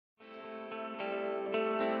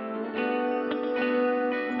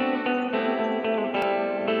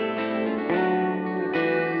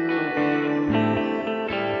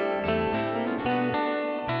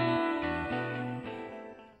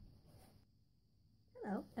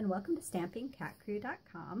Hello and welcome to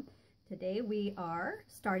StampingCatCrew.com. Today we are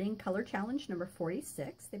starting color challenge number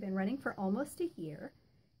 46. They've been running for almost a year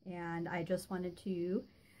and I just wanted to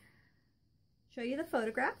show you the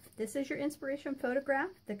photograph. This is your inspiration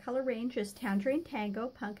photograph. The color range is Tangerine Tango,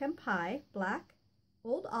 Pumpkin Pie, Black,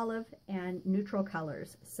 Old Olive, and neutral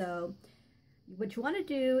colors. So what you want to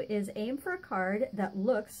do is aim for a card that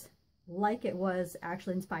looks like it was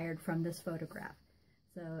actually inspired from this photograph.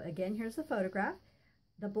 So again, here's the photograph.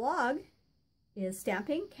 The blog is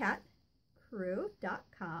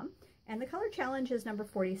StampingCatCrew.com and the color challenge is number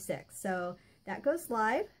 46. So that goes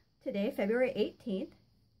live today, February 18th,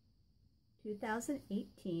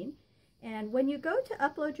 2018. And when you go to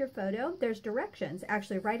upload your photo, there's directions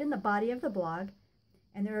actually right in the body of the blog.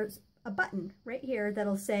 And there's a button right here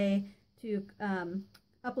that'll say to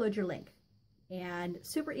upload your link. And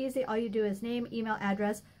super easy. All you do is name, email,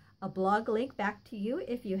 address, a blog link back to you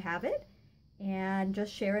if you have it, and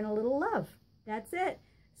just sharing a little love. That's it.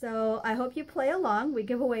 So I hope you play along. We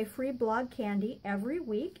give away free blog candy every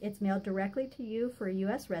week. It's mailed directly to you for a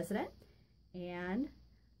U.S. resident. And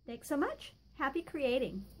thanks so much. Happy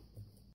creating.